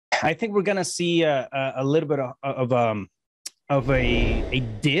I think we're gonna see a little bit of a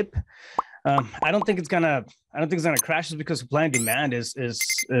dip. I don't think it's gonna crash just because supply and demand is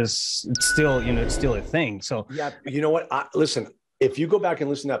it's still, it's still a thing. So yeah, you know what? Listen, if you go back and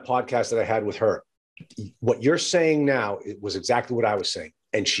listen to that podcast that I had with her, what you're saying now, it was exactly what I was saying,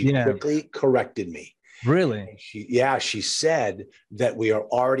 and she quickly corrected me. Really? She said that we are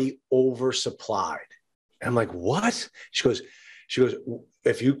already oversupplied. And I'm like, what? She goes,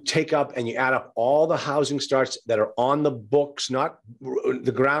 if you take up and you add up all the housing starts that are on the books, not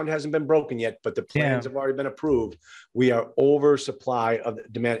the ground hasn't been broken yet, but the plans have already been approved, we are oversupply of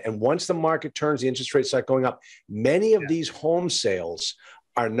demand. And once the market turns, the interest rates start going up, many of these home sales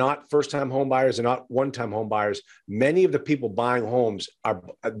are not first-time home buyers and not one-time home buyers. Many of the people buying homes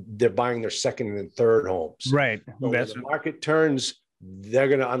they're buying their second and third homes. Right. So when the market turns, they're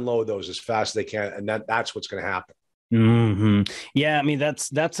going to unload those as fast as they can, and that's what's going to happen. Mm-hmm. Yeah, I mean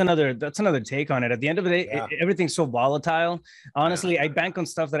that's another take on it. At the end of the day, everything's so volatile. Honestly, I bank on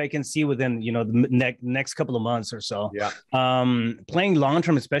stuff that I can see within the next couple of months or so. Yeah. Playing long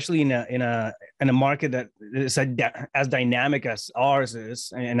term, especially in a market that is as dynamic as ours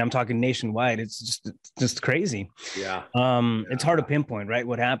is, and I'm talking nationwide, it's just crazy. Yeah. It's hard to pinpoint, right,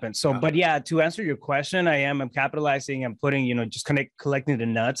 what happened. So, but yeah, to answer your question, I'm capitalizing. I'm putting, just collecting the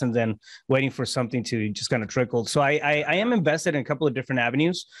nuts and then waiting for something to just kind of trickle. So I am invested in a couple of different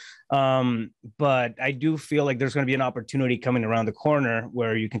avenues, but I do feel like there's going to be an opportunity coming around the corner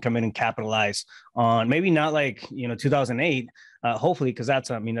where you can come in and capitalize on, maybe not like 2008, hopefully, because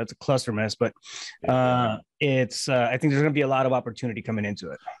that's a cluster mess. But it's I think there's going to be a lot of opportunity coming into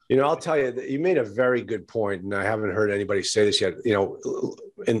it. I'll tell you that you made a very good point, and I haven't heard anybody say this yet.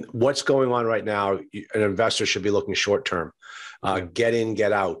 And what's going on right now, an investor should be looking short term, get in,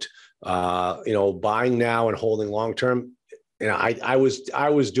 get out. Buying now and holding long term. I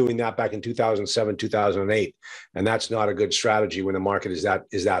was doing that back in 2007, 2008, and that's not a good strategy when the market is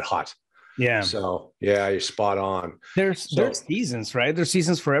that hot. Yeah. So you're spot on. There's seasons, right? There's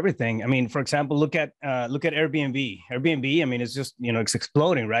seasons for everything. I mean, for example, look at Airbnb. Airbnb, I mean, it's just, it's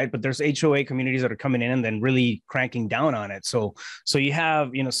exploding, right? But there's HOA communities that are coming in and then really cranking down on it. So you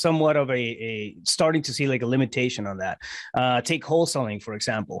have, somewhat of a starting to see like a limitation on that. Take wholesaling, for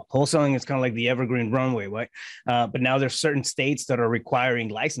example. Wholesaling is kind of like the evergreen runway, right? But now there's certain states that are requiring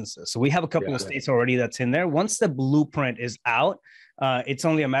licenses. So we have a couple of states already that's in there. Once the blueprint is out, it's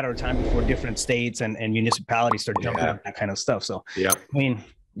only a matter of time before different states and municipalities start jumping on that kind of stuff. So, I mean,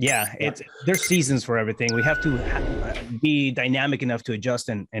 there's seasons for everything. We have to be dynamic enough to adjust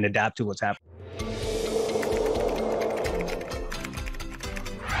and adapt to what's happening.